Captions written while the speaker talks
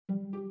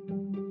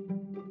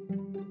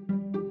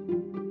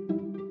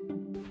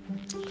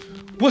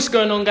What's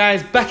going on,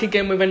 guys? Back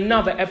again with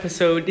another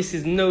episode. This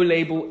is No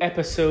Label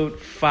episode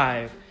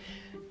 5.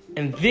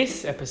 And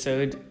this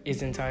episode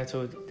is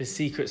entitled The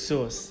Secret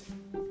Sauce.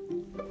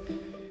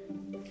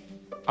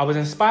 I was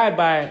inspired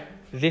by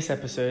this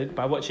episode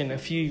by watching a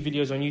few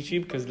videos on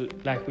YouTube because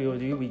like we all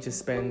do, we just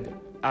spend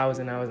hours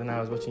and hours and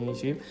hours watching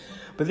YouTube.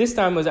 But this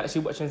time I was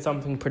actually watching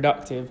something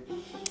productive.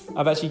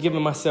 I've actually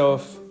given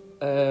myself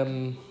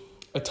a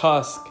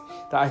task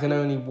that I can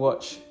only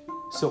watch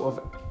sort of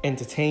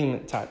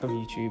entertainment type of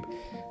YouTube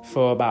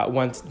for about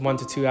 1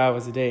 to 2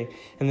 hours a day,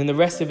 and then the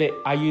rest of it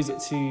I use it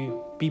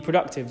to be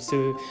productive.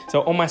 So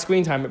on my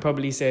screen time it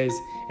probably says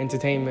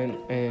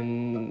entertainment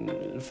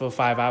and for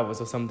 5 hours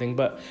or something,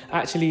 but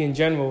actually in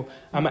general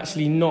I'm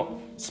actually not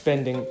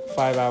spending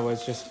 5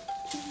 hours just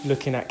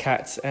looking at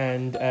cats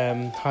and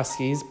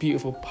huskies,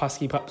 beautiful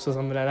husky pups or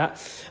something like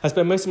that. I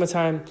spend most of my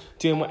time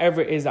doing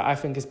whatever it is that I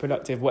think is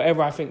productive,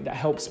 whatever I think that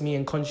helps me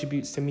and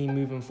contributes to me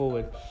moving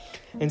forward.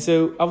 And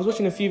so I was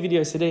watching a few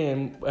videos today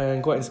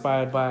and got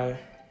inspired by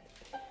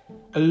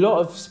a lot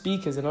of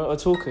speakers and a lot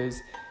of talkers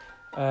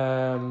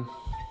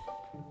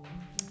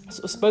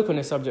sort of spoke on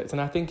this subject,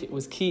 and I think it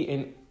was key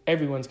in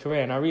everyone's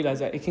career. And I realized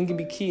that it can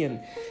be key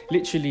in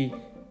literally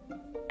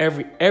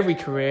every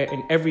career,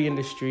 in every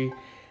industry.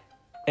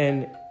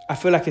 And I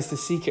feel like it's the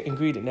secret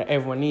ingredient that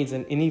everyone needs,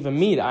 and even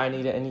me, that I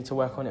need it and need to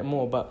work on it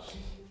more. But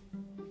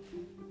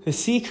the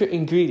secret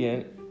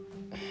ingredient,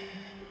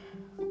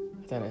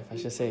 I don't know if I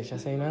should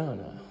say no?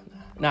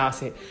 No, I'll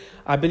say it.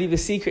 I believe the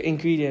secret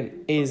ingredient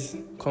is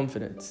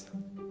confidence.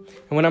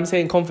 And when I'm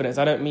saying confidence,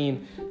 I don't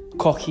mean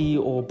cocky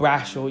or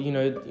brash or, you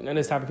know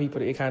those type of people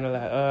that you're kind of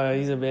like, oh,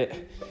 he's a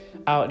bit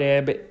out there,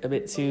 a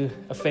bit too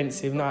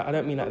offensive. No, I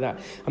don't mean like that.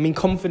 I mean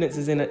confidence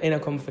is in an inner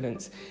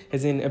confidence,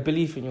 as in a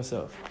belief in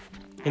yourself.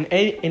 In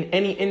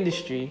any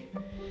industry,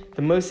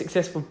 the most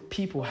successful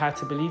people had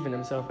to believe in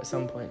themselves at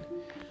some point.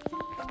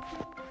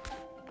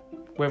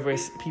 Whether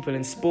it's people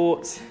in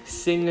sports,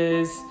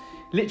 singers,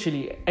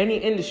 literally any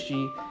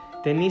industry,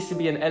 there needs to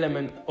be an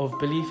element of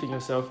belief in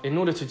yourself in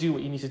order to do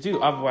what you need to do.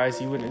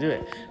 Otherwise, you wouldn't do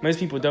it. Most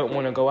people don't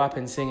want to go up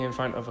and sing in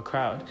front of a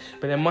crowd,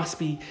 but there must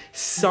be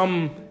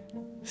some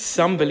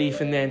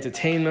belief in their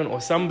entertainment,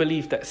 or some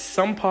belief that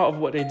some part of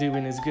what they're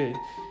doing is good.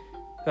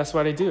 That's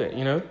why they do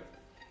it,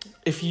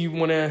 If you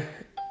want to,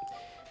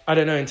 I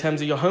don't know, in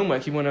terms of your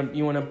homework, you want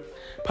to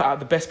put out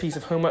the best piece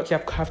of homework, you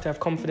have to have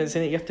confidence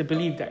in it. You have to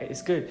believe that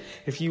it's good.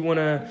 If you want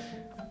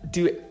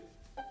to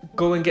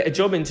go and get a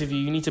job interview,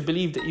 you need to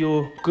believe that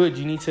you're good.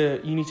 You need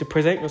to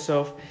present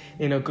yourself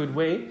in a good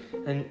way,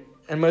 and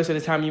most of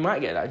the time you might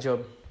get that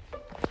job.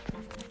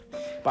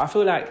 But I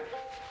feel like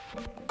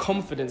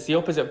confidence, the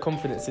opposite of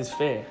confidence is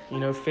fear.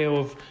 Fear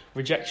of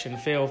rejection,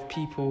 fear of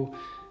people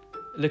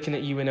looking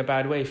at you in a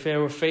bad way,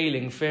 fear of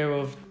failing, fear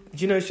of,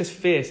 it's just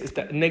fear. It's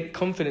that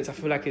confidence, I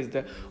feel like, is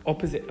the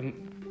opposite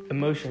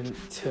emotion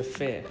to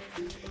fear.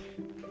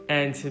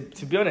 And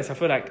to be honest, I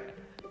feel like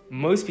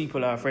most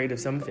people are afraid of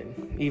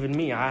something. Even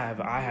me, I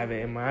have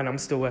it in mind. I'm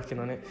still working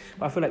on it.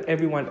 But I feel like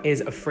everyone is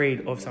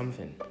afraid of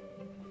something.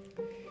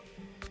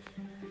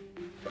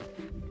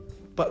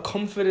 But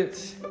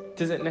confidence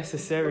doesn't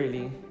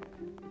necessarily,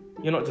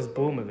 you're not just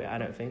born with it, I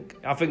don't think.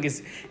 I think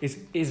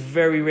it's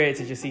very rare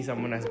to just see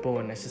someone that's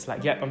born that's just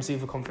like, yep, I'm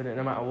super confident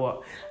no matter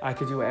what. I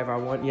could do whatever I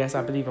want. Yes,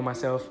 I believe in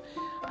myself.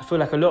 I feel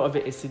like a lot of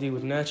it is to do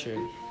with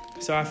nurturing.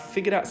 So I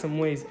figured out some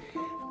ways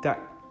that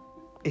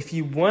if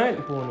you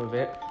weren't born with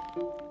it,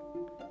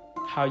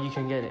 how you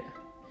can get it.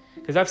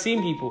 Because I've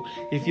seen people,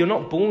 if you're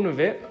not born with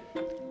it,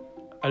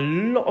 a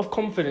lot of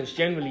confidence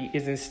generally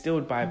is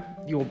instilled by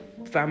your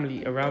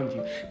family around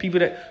you. People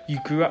that you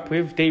grew up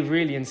with, they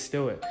really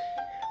instill it.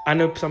 I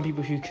know some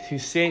people who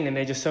sing and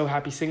they're just so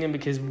happy singing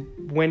because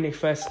when they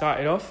first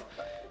started off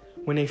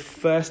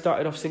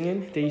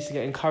singing, they used to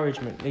get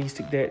encouragement. They used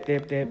to,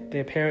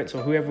 their parents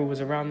or whoever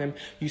was around them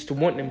used to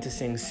want them to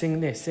sing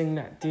this, sing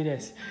that, do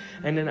this.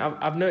 And then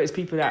I've noticed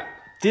people that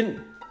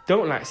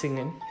don't like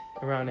singing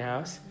around the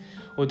house,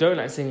 or don't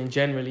like singing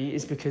generally,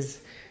 is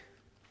because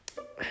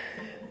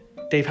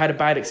they've had a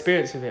bad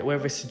experience with it,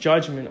 whether it's a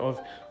judgment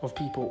of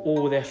people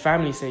or their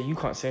family say, you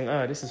can't sing,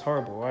 oh, this is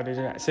horrible, why did you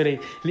do that? So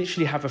they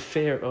literally have a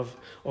fear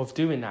of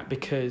doing that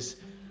because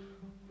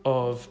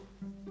of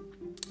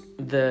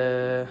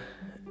the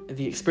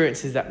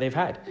experiences that they've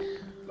had.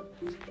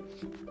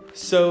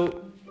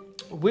 So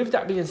with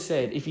that being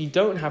said, if you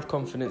don't have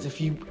confidence, if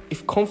you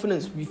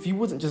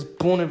wasn't just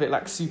born with it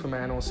like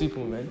Superman or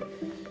Superwoman,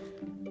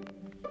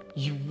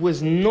 you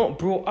was not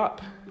brought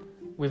up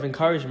with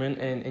encouragement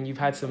and you've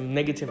had some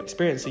negative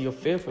experience, so you're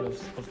fearful of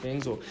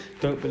things or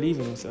don't believe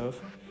in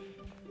yourself,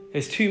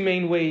 there's two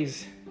main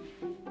ways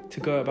to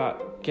go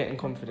about getting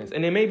confidence.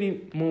 And there may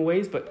be more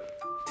ways,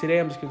 but today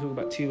I'm just going to talk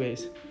about 2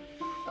 ways.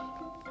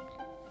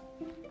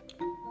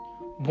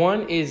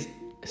 One is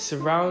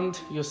surround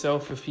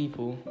yourself with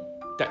people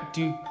that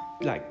do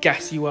like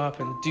gas you up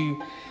and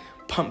do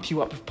pump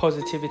you up with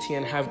positivity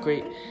and have a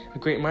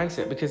great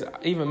mindset. Because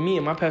even me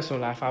in my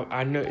personal life,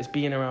 I noticed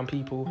being around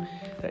people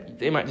that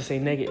they might just say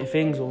negative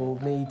things or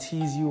may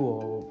tease you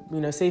or,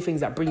 you know, say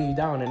things that bring you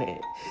down.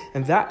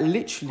 And that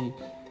literally,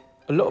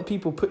 a lot of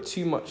people put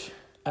too much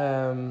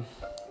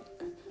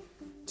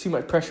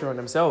pressure on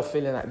themselves,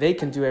 feeling like they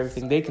can do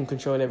everything, they can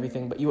control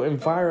everything, but your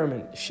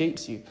environment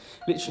shapes you.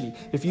 Literally,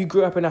 if you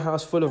grew up in a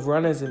house full of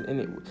runners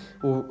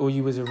or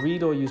you was a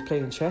reader or you was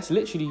playing chess,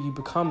 literally you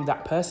become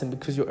that person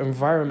because your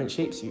environment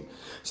shapes you.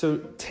 So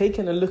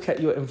taking a look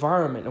at your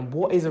environment and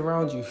what is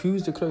around you,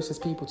 who's the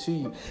closest people to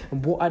you,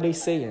 and what are they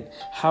saying,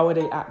 how are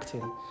they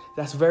acting,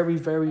 that's very,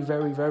 very,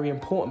 very, very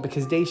important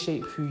because they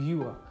shape who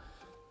you are.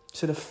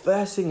 So the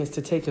first thing is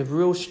to take a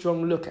real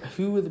strong look at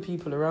who are the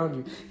people around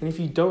you. And if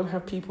you don't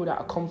have people that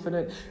are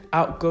confident,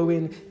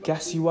 outgoing,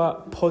 gas you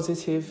up,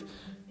 positive,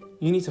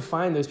 you need to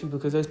find those people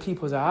because those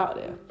people are out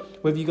there.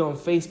 Whether you go on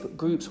Facebook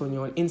groups or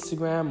you're on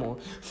Instagram, or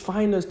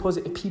find those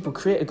positive people,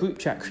 create a group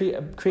chat, create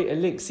a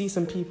link, see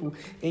some people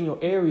in your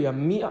area,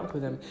 meet up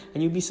with them,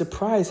 and you'll be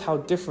surprised how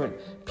different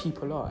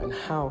people are and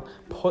how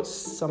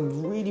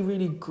some really,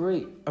 really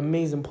great,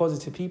 amazing,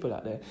 positive people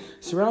out there.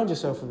 Surround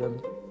yourself with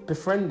them.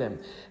 Befriend them,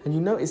 and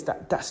you notice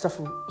that stuff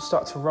will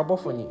start to rub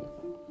off on you.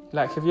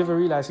 Like, have you ever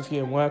realized if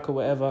you're in work or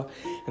whatever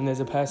and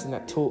there's a person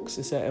that talks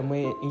a certain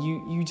way and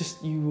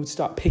you would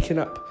start picking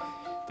up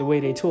the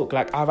way they talk?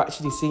 Like, I've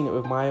actually seen it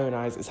with my own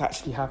eyes. It's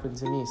actually happened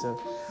to me. So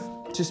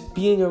just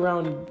being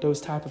around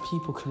those type of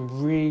people can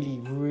really,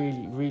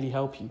 really, really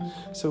help you.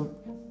 So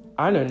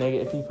I know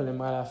negative people in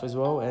my life as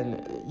well,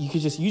 and you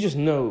just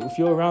know if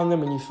you're around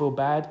them and you feel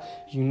bad,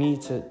 you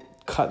need to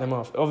cut them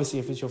off. Obviously,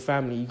 if it's your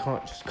family, you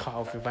can't just cut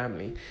off your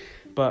family,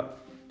 but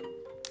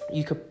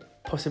you could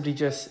possibly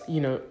just, you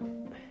know,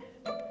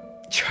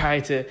 try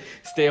to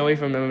stay away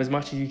from them as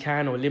much as you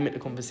can, or limit the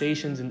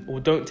conversations, or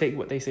don't take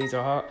what they say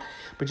to heart.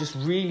 But just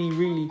really,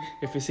 really,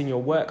 if it's in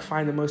your work,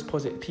 find the most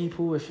positive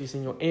people. If it's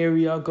in your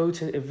area, go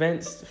to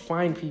events,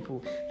 find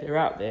people that are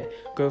out there,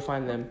 go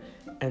find them,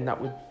 and that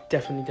would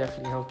definitely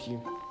help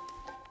you.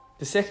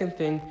 The second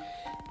thing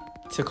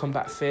to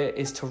combat fear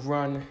is to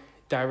run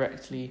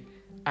directly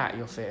at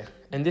your fear.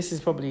 And this is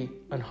probably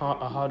a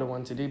harder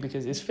one to do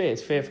because it's fear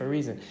for a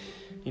reason.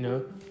 You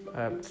know,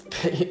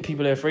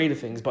 people are afraid of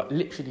things, but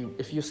literally,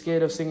 if you're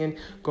scared of singing,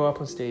 go up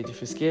on stage.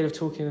 If you're scared of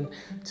talking,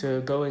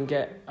 to go and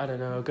get, I don't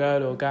know, a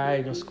girl or a guy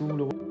in your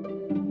school or